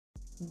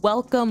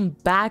Welcome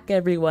back,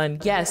 everyone.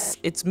 Yes,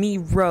 it's me,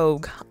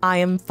 Rogue. I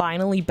am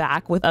finally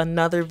back with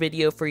another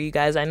video for you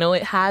guys. I know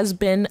it has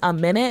been a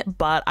minute,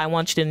 but I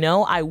want you to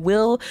know I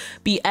will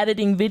be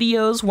editing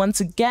videos once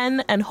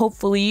again, and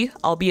hopefully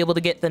I'll be able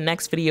to get the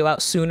next video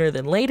out sooner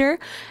than later.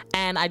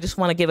 And I just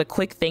want to give a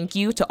quick thank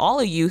you to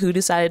all of you who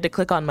decided to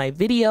click on my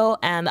video,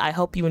 and I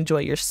hope you enjoy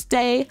your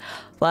stay.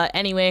 But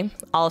anyway,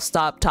 I'll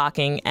stop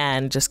talking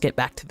and just get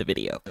back to the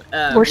video.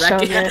 We're so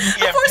good. A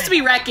force to be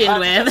reckoned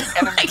with.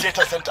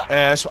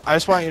 I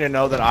just want you to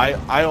know that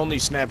I only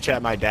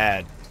Snapchat my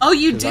dad. Oh,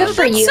 you do? Good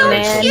for you, so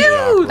man.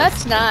 cute.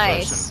 That's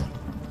nice.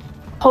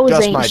 Pose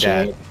Just ain't my shit.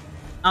 dad.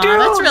 Oh,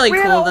 that's really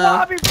cool, though.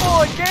 Lobby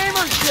full of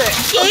gamer shit.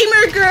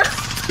 Gamer girl.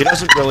 He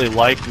doesn't really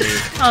like me.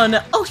 Oh no.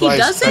 Oh, he So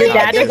doesn't? Your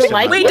dad doesn't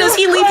like Wait, you? does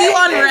he leave you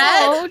on red?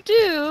 Oh,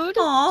 dude.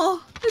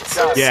 Oh, it's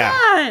so Yeah.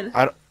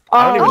 sad.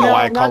 I don't even know no,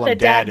 why I not call the him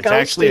dad. It's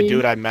actually a ghosting.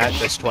 dude I met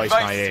that's twice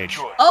my age.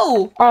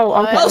 Oh.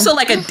 Oh, okay. Oh, so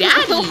like a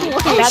daddy. Oh,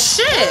 That's-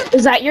 shit.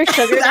 Is that your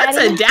sugar That's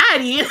daddy? a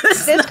daddy.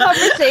 This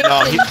conversation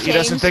No, he doesn't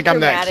changed think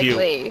I'm that cute.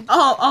 dramatically.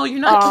 Oh, you're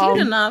not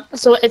cute enough.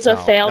 So it's a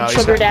No, failed no, he's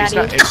sugar not- he's daddy.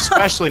 not-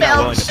 especially not Failed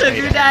willing to pay sugar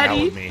to hang out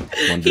daddy. with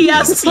me. He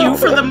asks you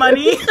for the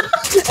money.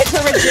 It's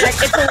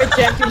a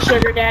rejected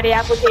sugar daddy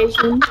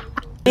application.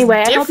 Anyway,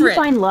 I hope you Different.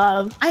 find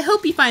love. I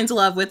hope he finds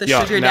love with a Yo,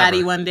 sugar never.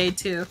 daddy one day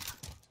too.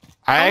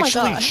 I Oh my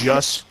actually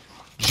gosh.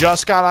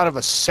 just got out of a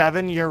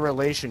 7-year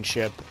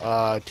relationship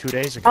 2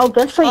 days ago. Oh,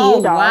 good for Oh,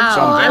 you, dog. wow.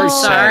 So I'm very I'm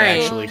sad sorry.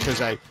 actually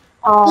because I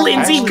Oh,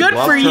 Lindsay, actually good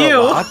loved for her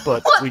you. a lot,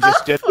 but we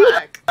just didn't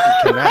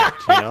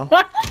connect, you know.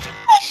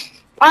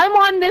 I'm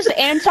on this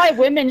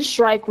anti-women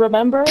strike,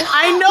 remember?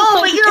 I know,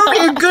 but you're over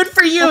here, good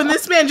for you. And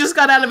this man just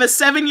got out of a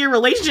 7-year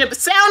relationship.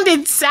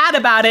 Sounded sad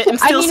about it and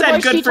still said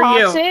was good she for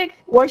you. toxic?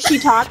 Was she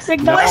toxic?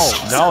 No,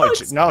 though?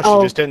 she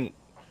Oh. just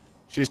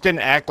didn't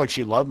act like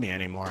she loved me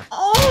anymore.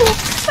 Oh,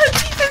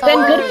 that's even Then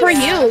worse. good for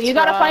you. You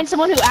gotta find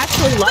someone who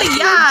actually loves you.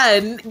 Yeah,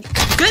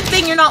 good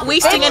thing you're not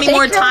wasting any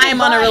more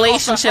time on a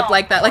relationship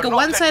like that. Like a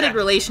one-sided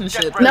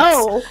relationship.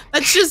 No.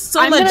 That's just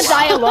so I'm much. gonna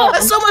die alone.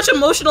 That's so much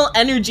emotional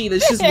energy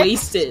that's just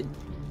wasted.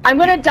 I'm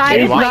gonna die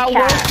Hey, with why- my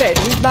cat. it.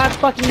 He's not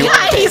fucking.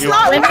 Yeah, he's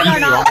not. Women are You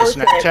not want to worth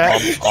it. Snapchat?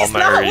 He's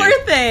not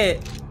worth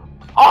it.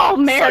 I'll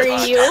marry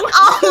you.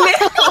 Oh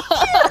man.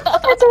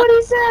 That's what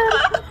he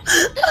said.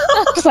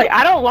 It's like,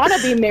 I don't want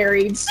to be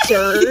married,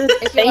 sir.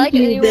 If you Thank like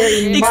you anyone, very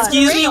you much.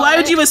 Excuse me. Why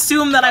would you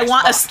assume that I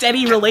want a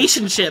steady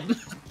relationship?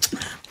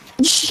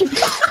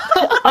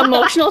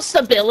 Emotional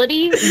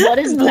stability? What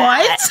is that?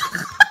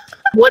 What?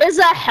 What is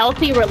a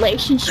healthy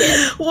relationship?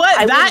 What?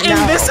 I That wouldn't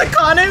in know. this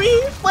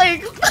economy?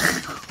 Like.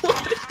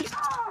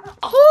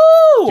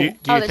 Ooh. Do you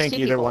there's think two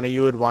either people. one of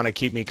you would want to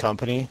keep me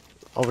company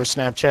over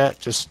Snapchat,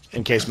 just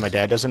in case my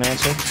dad doesn't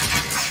answer?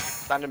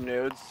 Send him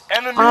nudes.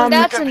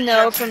 That's a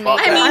no from me.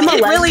 I mean, I'm a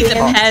it really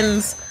lesbian.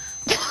 depends.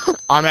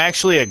 I'm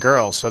actually a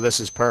girl, so this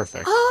is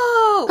perfect.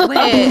 Oh,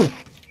 wait.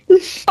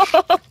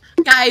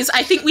 Guys,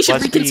 I think we should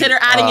Let's be, reconsider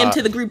adding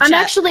into the group I'm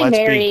chat. actually Let's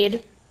be-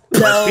 married.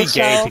 Let's be so-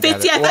 gay together.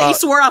 Fitzy, I thought Well, you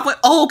swore off.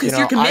 Oh, because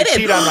you're I committed.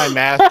 cheat on my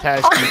math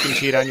test. You can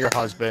cheat on your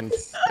husband.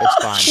 It's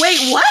fine.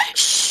 Wait, what?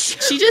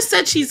 She just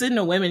said she's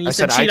into women. You I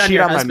said said cheat I on cheat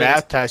your on my husband.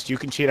 math test. You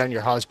can cheat on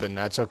your husband.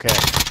 That's okay.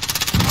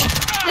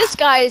 This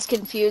guy is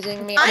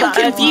confusing me. I'm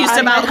confused my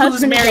about who's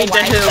husband is a married to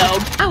wife, who. though.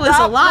 That was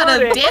a lot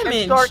of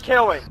damage. Start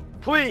killing,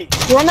 please.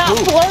 We're not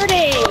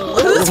flirting.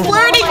 Who's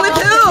flirting with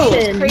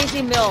who?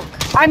 Crazy milk.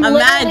 I'm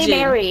Imagine. literally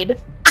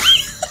married.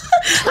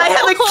 I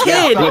have a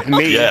kid. With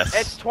me,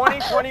 It's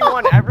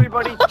 2021.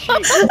 Everybody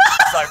cheat.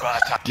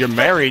 you're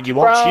married. You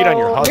won't cheat on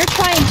your Bro, husband.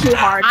 You're trying too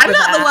hard. I'm for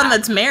not the that. one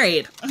that's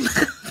married.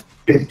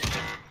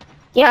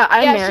 Yeah,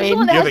 I'm Yeah, she's married. the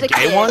one that You're has the a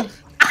gay kid. one?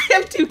 I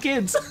have 2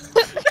 kids.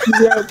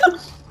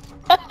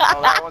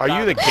 Are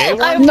you the gay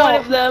one? I'm No. one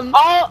of them.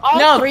 All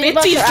No, three of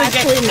us Fitzy's are the gay-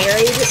 actually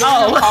married. It's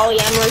Oh. a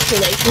polyamorous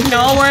relationship.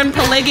 No, we're in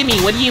polygamy.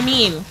 What do you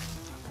mean?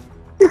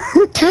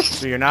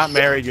 So you're not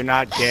married. You're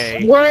not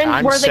gay. We're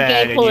I'm the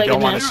sad, gay and you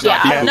don't want to polygamists,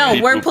 yeah. No,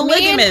 we're Me and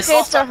polygamists.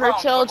 Fitz are her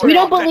children. We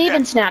don't believe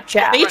in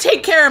Snapchat. They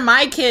take care of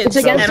my kids,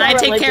 It's against and I our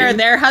take care of religion.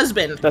 their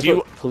husband.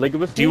 Do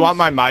you want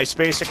my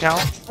MySpace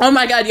account? Oh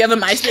my god, you have a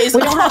MySpace?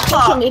 We don't have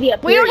social media.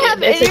 We don't period.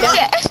 have It's internet.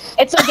 against,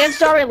 it's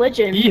against our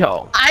religion.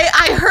 Yo.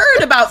 I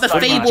heard about the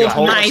Fucking fabled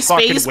Jehovah's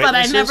fucking MySpace, but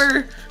I Witnesses?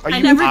 never Are I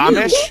you never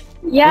Amish?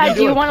 knew. Yeah, What are you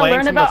do you doing, want to playing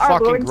learn from the about our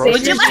fucking Lord and grocery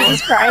Savior store?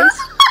 Jesus Christ?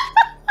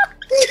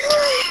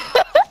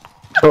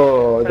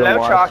 Hello,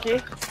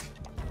 Chalky.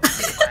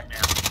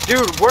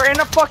 Dude, we're in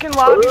a fucking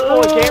lobby full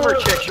of gamer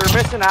chicks. You're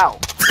missing out.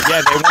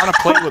 Yeah, they want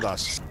to play with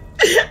us.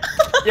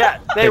 Yeah,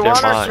 they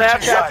want our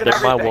Snapchats and They're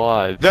my everything.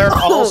 wives. They're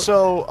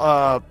also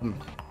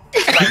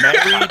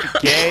married,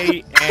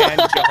 gay,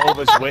 and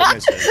Jehovah's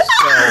Witnesses. So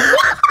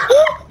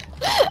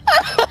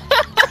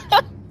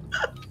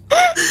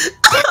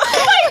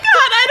Oh my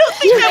god, I don't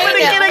think I'm gonna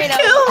get a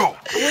kill.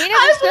 We never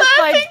I'm specified.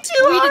 laughing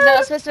too We did hard.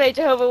 not specify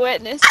Jehovah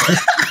Witness.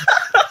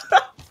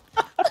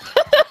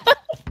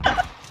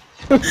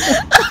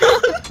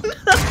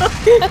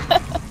 Dude,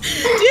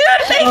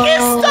 make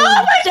it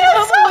stop! I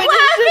Jehovah just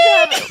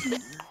Witnesses so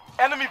laughing!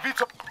 Enemy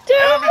Vito. Dude,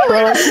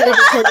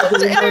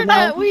 Enemy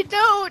internet, we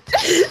don't.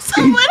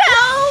 Someone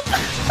help!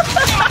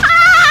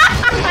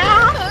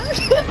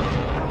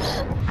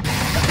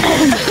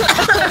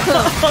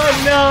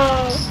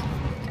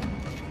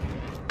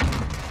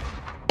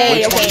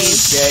 Hey, Which one of okay. you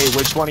is gay?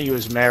 Which one of you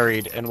is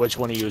married? And which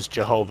one of you is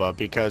Jehovah?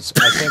 Because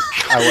I think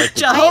I like the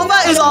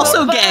Jehovah is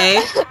also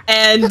gay,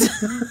 and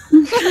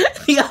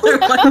the other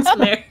one's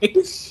married.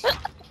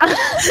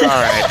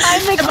 Alright.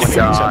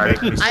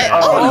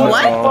 I'm a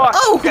What? fuck.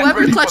 Oh, Get whoever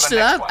ready for clutched the it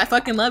next up, one. I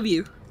fucking love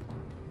you.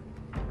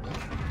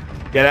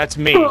 Yeah, that's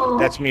me.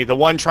 That's me. The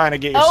one trying to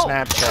get your Oh.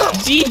 Snapchat.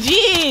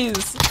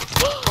 GG's.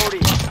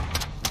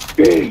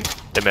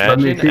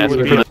 Imagine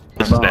asking for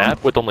the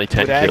snap with only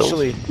 10 It kills.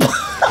 actually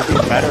be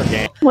a better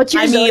game. What's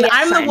your I mean, zodiac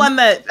I'm the sign? one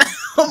that.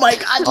 Oh my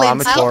god, Oh, I'm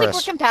a Lindsay. I don't think we're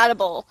Taurus.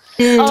 compatible.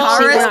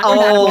 Taurus?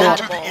 Oh.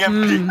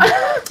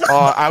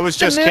 Oh, I was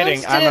just The moons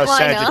kidding. I'm a didn't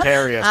line up.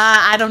 Sagittarius.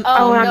 I don't.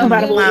 Oh, we're not no,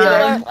 compatible we either.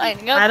 aren't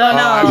lining up. I don't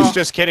know. I was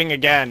just kidding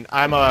again.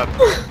 I'm a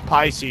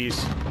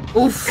Pisces.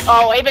 Oof.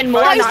 Oh, even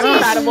more not Pisces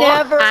compatible.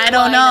 never I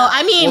don't know. line up.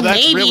 I mean, Well, that's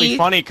maybe. really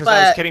funny because I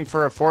was but- kidding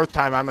for a fourth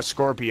time. I'm a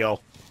Scorpio.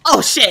 Oh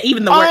shit!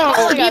 Even the worst.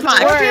 Oh my God, Fuck.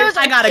 Scorpios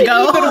I are gotta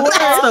go. even worse.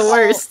 That's the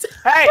worst.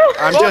 Hey,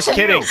 I'm both just of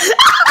you. kidding.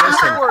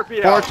 Listen,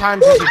 Scorpio. 4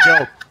 times is a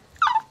joke.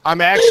 I'm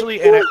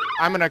actually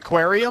I'm an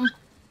aquarium.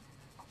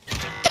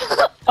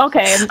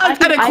 Okay.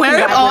 An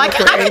aquarium? Oh, I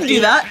can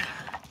do that.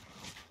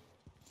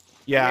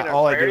 Yeah, You mean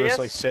all I do Aquarius? is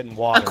like sit in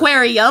water.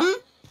 Aquarium.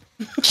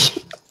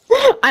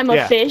 I'm a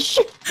Yeah. fish.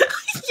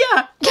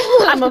 Yeah.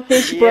 I'm a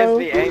fish, He is bro.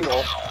 the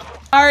angle.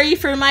 Sorry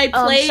for my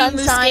playing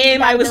this sun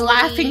game. I was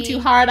compatibility. laughing too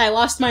hard. I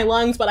lost my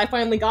lungs, but I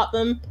finally got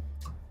them.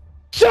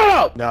 Shut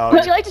up! No.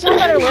 Would you like to talk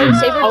about our Lord and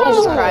Savior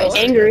Jesus Christ?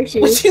 Anger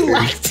issues. Would you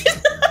like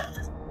to?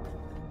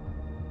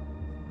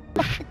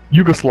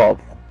 Yugoslav.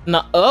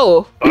 No.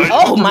 Oh.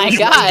 Oh my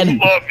god.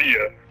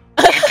 Yugoslavia.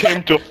 I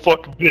came to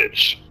fuck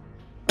bitch.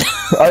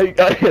 I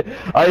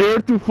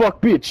heard to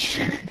fuck bitch.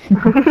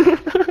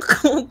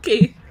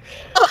 Okay.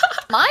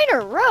 Mine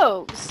are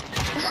rogues.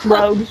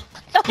 Rogues.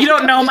 You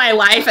don't know my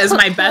life as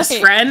my best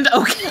friend?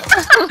 Okay.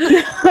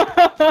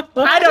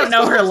 I don't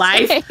know her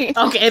life.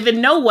 Okay,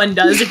 then no one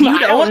does if you I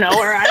don't don't.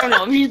 know her. I don't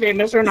know if she's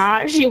famous or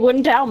not. She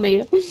wouldn't tell me.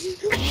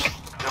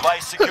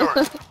 Device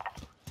secured.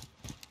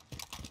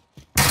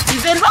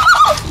 She's in.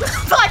 Oh!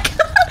 Fuck!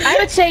 I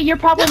would say you're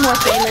probably more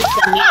famous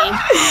than me.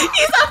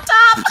 He's up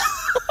top!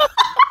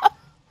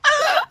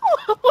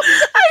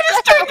 I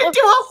just turned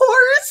into a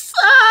horse!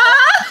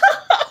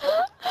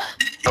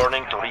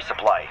 Turning to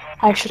resupply.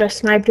 I should have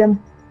sniped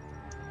him.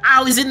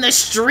 I was in the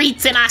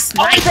streets and I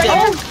sniped him.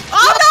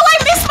 Oh no, I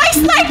missed my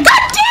snipe!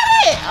 God damn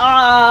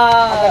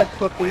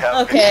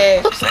it!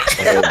 Okay.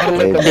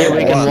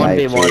 We can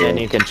 1v1 and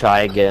you can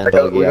try again.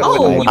 Oh, you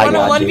I wanna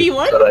got you.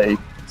 1v1?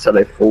 So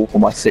they fall for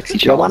my sexy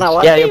charm.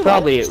 Yeah, you'll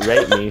probably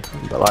rate me,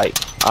 but like,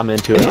 I'm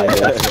into it, I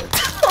guess.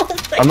 Oh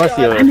my Unless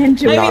God. I'm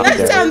into you're it. I mean, not that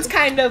there. sounds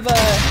kind of,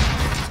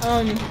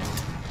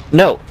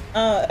 No,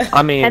 uh,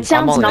 I mean, That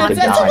sounds I'm only not gonna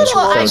that's a die. little,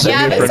 Sounds like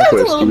yeah, your that friend sounds a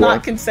quest, little you not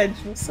want.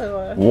 consensual,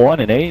 so, 1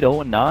 and 8,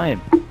 0 and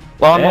 9.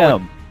 Well, I'm only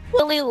Damn.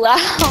 Really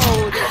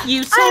loud.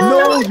 you said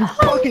no, you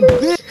fucking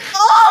bitch!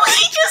 Oh,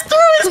 he just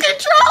threw his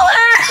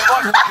controller!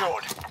 Device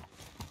secured.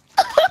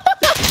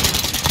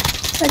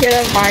 I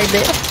gotta find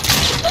it.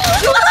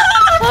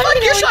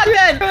 Fuck your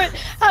shotgun!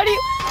 How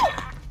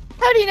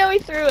do you know he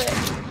threw it?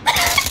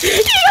 You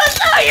don't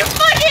know, you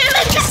fucking,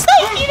 I just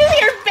like, you just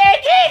hear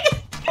banging!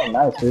 Oh,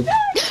 nice, dude.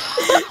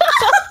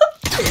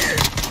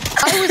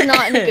 I was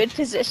not in a good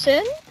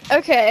position.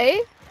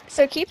 Okay.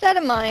 So keep that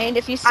in mind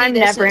if you see I'm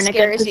this never and in it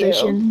a good scares you.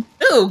 position.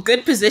 Ooh,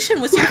 good position.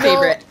 What's your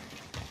favorite?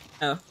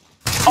 Oh.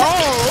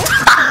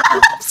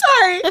 Oh!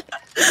 Sorry.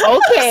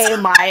 Okay,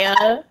 Maya.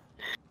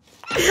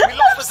 We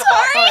lost the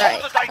device.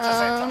 Alright, Hold the data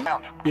center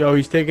down. Yo,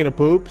 he's taking a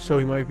poop, so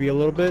he might be a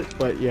little bit,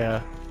 but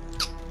yeah.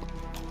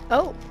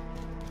 Oh.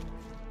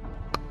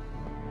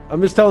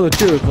 I'm just telling the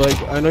truth.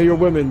 Like, I know you're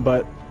women,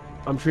 but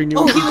I'm treating you.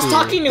 Oh, he was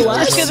talking to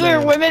us? Because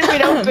we're women, we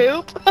don't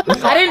poop.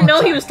 I didn't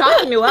know he was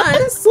talking to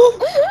us.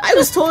 I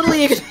was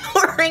totally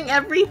ignoring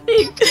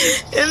everything.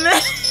 And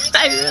then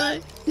I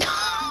realized.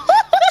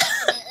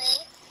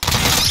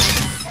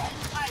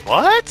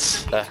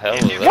 What? The hell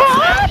is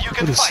that? You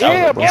can fight.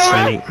 Yeah, boy!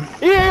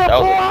 Yeah, That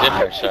was boy! a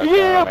different shotgun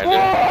Yeah, right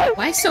there.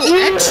 Why so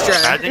extra?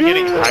 Imagine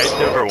getting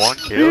hyped over 1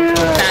 kill.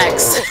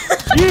 Facts.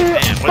 Yeah!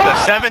 Man, with a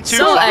 7-2-5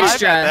 So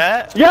extra. at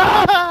that.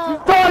 Yeah! You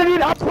started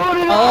it! I put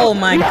it Oh up.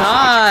 my Yeah.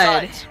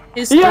 god.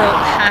 His throat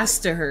has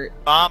to hurt.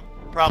 Mom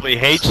probably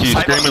hates you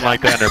screaming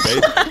like that in her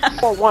basement.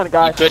 4-1, You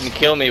guys. couldn't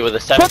kill me with a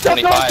Put that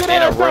 725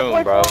 in a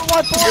room, bro.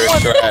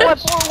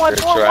 You're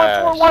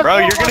trash. Bro,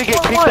 you're gonna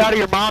get kicked out of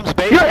your mom's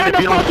basement You're in if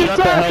the you don't fucking shut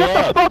the trash!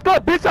 hell Shut the up. fuck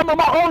up, bitch! I'm on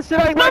my own shit,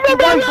 I ain't like your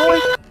wife, boy!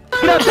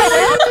 Get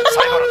out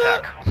Cyber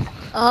attack.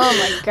 Oh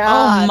my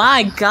god. Oh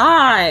my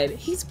god.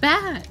 He's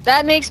bad.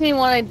 That makes me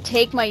want to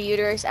take my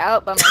uterus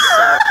out by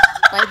myself.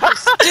 Like,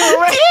 just do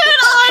it.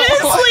 Dude,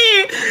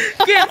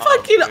 honestly. Get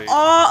fucking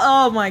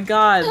all. Oh my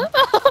god.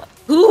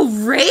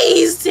 Who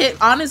raised it?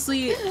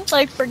 Honestly,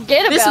 Like,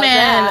 forget This about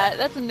man- that.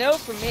 That's a no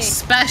for me.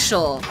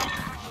 special.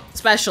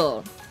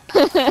 Special.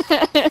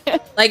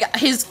 Like,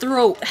 his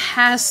throat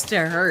has to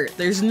hurt.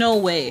 There's no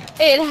way.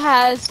 It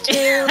has to.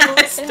 It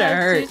has to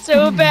hurt.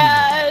 so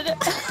bad.